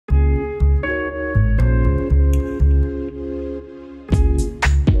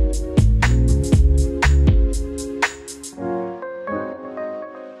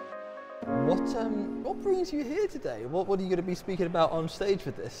brings you here today? What are you going to be speaking about on stage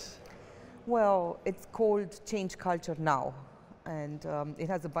with this? Well, it's called Change Culture Now, and it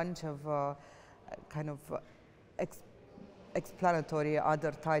has a bunch of kind of explanatory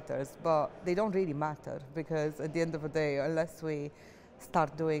other titles, but they don't really matter, because at the end of the day, unless we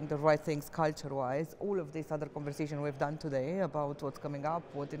start doing the right things culture-wise, all of this other conversation we've done today about what's coming up,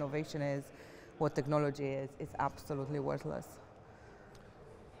 what innovation is, what technology is absolutely worthless.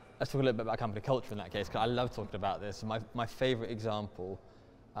 Let's talk a little bit about company culture in that case, because I love talking about this. My favorite example,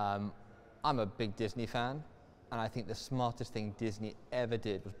 I'm a big Disney fan, and I think the smartest thing Disney ever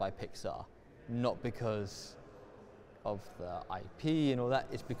did was buy Pixar. Not because of the IP and all that,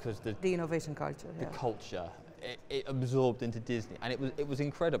 it's because the innovation culture, the culture, it absorbed into Disney, and it was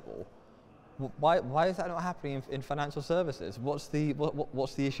incredible. Why is that not happening in financial services? What's the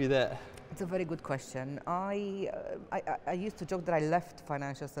issue there? It's a very good question. I used to joke that I left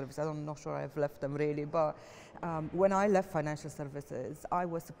financial services. I'm not sure I've left them really, but when I left financial services, I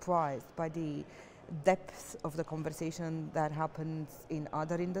was surprised by the depth of the conversation that happens in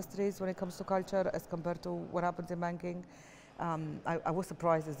other industries when it comes to culture as compared to what happens in banking. I was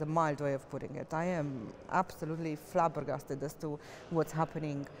surprised is a mild way of putting it. I am absolutely flabbergasted as to what's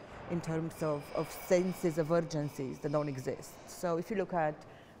happening in terms of senses of urgencies that don't exist. So if you look at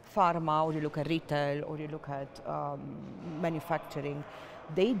pharma, or you look at retail, or you look at manufacturing,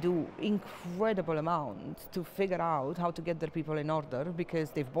 they do incredible amounts to figure out how to get their people in order, because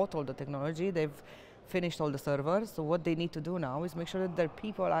they've bought all the technology, they've finished all the servers. So what they need to do now is make sure that their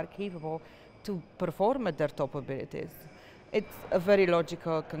people are capable to perform at their top abilities. It's a very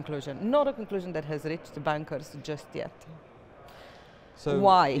logical conclusion, not a conclusion that has reached the bankers just yet. So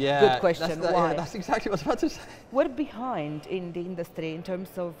why? Yeah, good question. Why? Yeah, that's exactly what I was about to say. We're behind in the industry in terms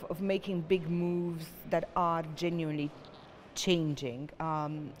of making big moves that are genuinely changing.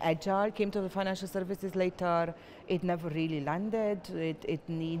 Agile came to the financial services later. It never really landed. It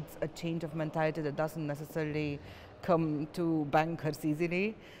needs a change of mentality that doesn't necessarily come to bankers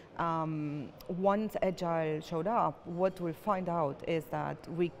easily. Once Agile showed up, what we'll find out is that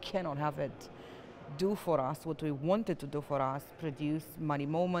we cannot have it do for us what we wanted to do for us, produce money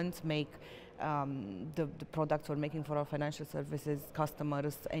moments, make the products we're making for our financial services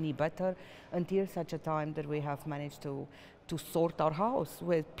customers any better, until such a time that we have managed to sort our house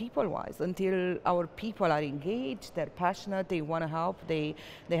with people-wise, until our people are engaged, they're passionate, they want to help, they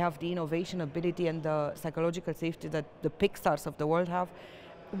have the innovation ability and the psychological safety that the Pixars of the world have.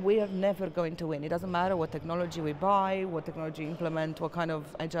 We are never going to win. It doesn't matter what technology we buy, what technology we implement, what kind of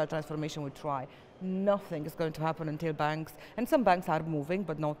agile transformation we try. Nothing is going to happen until banks, and some banks are moving,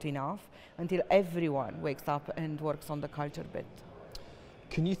 but not enough, until everyone wakes up and works on the culture bit.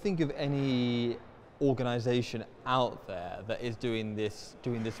 Can you think of any organization out there that is doing this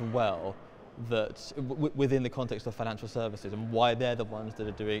well, that within the context of financial services, and why they're the ones that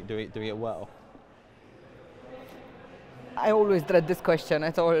are doing it well? I always dread this question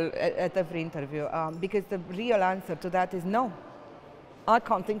at every interview, because the real answer to that is no. I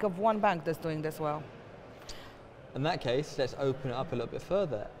can't think of one bank that's doing this well. In that case, let's open it up a little bit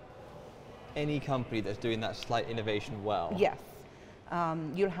further. Any company that's doing that slight innovation well? Yes.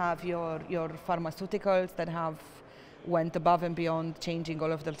 You'll have your pharmaceuticals that have went above and beyond, changing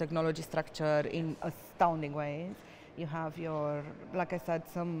all of their technology structure in astounding ways. You have your, like I said,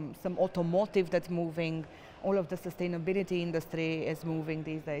 some automotive that's moving. All of the sustainability industry is moving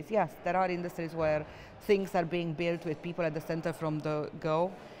these days. Yes, there are industries where things are being built with people at the center from the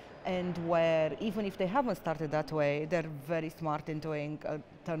go, and where even if they haven't started that way, they're very smart in doing a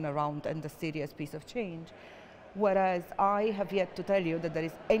turnaround and a serious piece of change. Whereas I have yet to tell you that there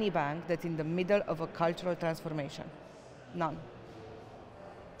is any bank that's in the middle of a cultural transformation. None.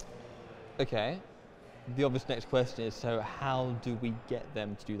 Okay. The obvious next question is, so how do we get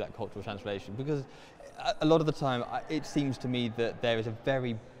them to do that cultural transformation? Because a lot of the time, it seems to me that there is a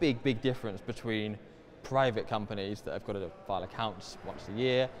very big difference between private companies that have got to file accounts once a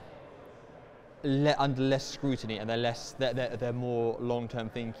year, under less scrutiny, and they're more long-term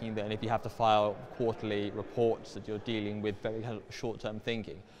thinking than if you have to file quarterly reports that you're dealing with very short-term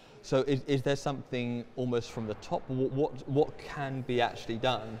thinking. So is there something almost from the top? What can be actually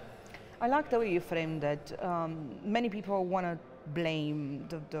done? I like the way you framed it. Many people want to blame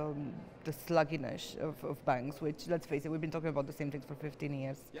the sluggishness of banks, which, let's face it, we've been talking about the same things for 15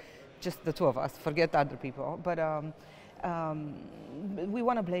 years. Yep. Just the two of us, forget other people. But we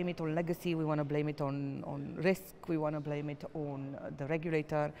want to blame it on legacy, we want to blame it on risk, we want to blame it on the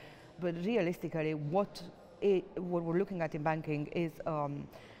regulator. But realistically, what we're looking at in banking is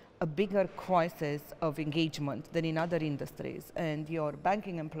a bigger crisis of engagement than in other industries. And your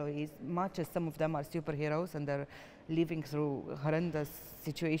banking employees, much as some of them are superheroes and they're living through horrendous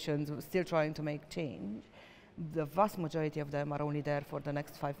situations, still trying to make change, the vast majority of them are only there for the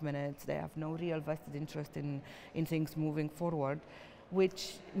next 5 minutes. They have no real vested interest in things moving forward,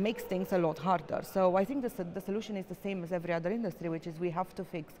 which makes things a lot harder. So I think the solution is the same as every other industry, which is we have to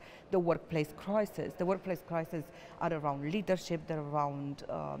fix the workplace crisis. The workplace crises are around leadership, they're around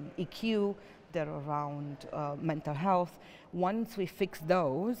EQ, they're around mental health. Once we fix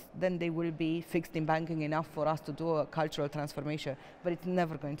those, then they will be fixed in banking enough for us to do a cultural transformation. But it's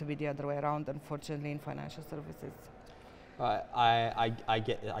never going to be the other way around, unfortunately, in financial services. Right,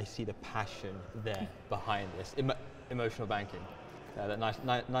 I see the passion there behind this. Emotional banking. That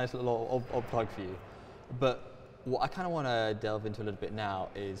nice little old plug for you. But what I kind of want to delve into a little bit now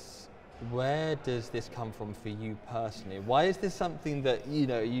is, where does this come from for you personally? Why is this something that, you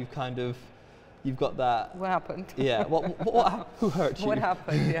know, you've got that? What happened? Yeah. Who hurt you? What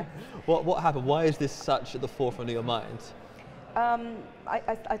happened? Yeah. What happened? Why is this such at the forefront of your mind?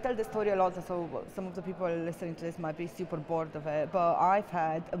 I tell this story a lot, so some of the people listening to this might be super bored of it, but I've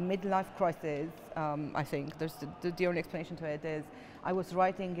had a midlife crisis. I think the only explanation to it is I was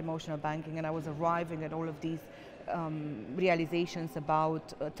writing emotional banking and I was arriving at all of these realizations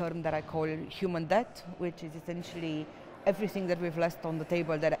about a term that I call human debt, which is essentially everything that we've left on the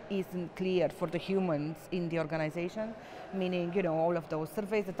table that isn't clear for the humans in the organization, meaning, you know, all of those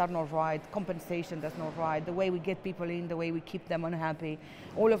surveys that are not right, compensation that's not right, the way we get people in, the way we keep them unhappy,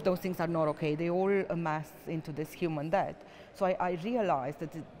 all of those things are not okay. They all amass into this human debt. So I realized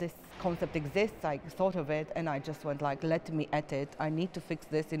that this concept exists, I thought of it, and I just went like, let me at it. I need to fix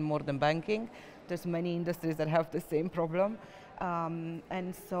this in more than banking. There's many industries that have the same problem.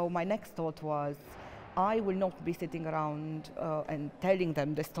 And so my next thought was, I will not be sitting around and telling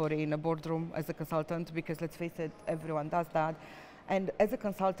them the story in a boardroom as a consultant, because let's face it, everyone does that. And as a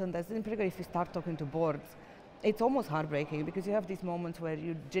consultant, in particular if you start talking to boards, it's almost heartbreaking, because you have these moments where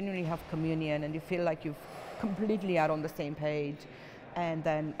you genuinely have communion and you feel like you completely are on the same page, and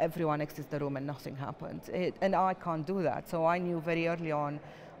then everyone exits the room and nothing happens. And I can't do that. So I knew very early on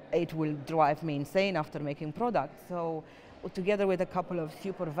it will drive me insane after making products. So together with a couple of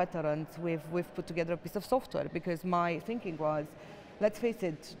super veterans, we've put together a piece of software, because my thinking was, let's face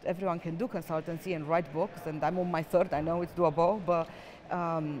it, everyone can do consultancy and write books, and I'm on my third, I know it's doable, but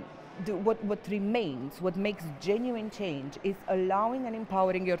what remains, what makes genuine change, is allowing and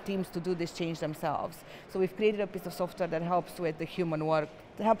empowering your teams to do this change themselves. So we've created a piece of software that helps with the human work,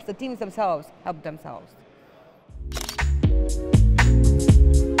 helps the teams themselves help themselves.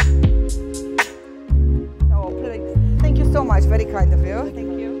 Thank you so much, very kind of you.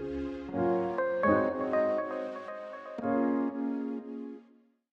 Thank you.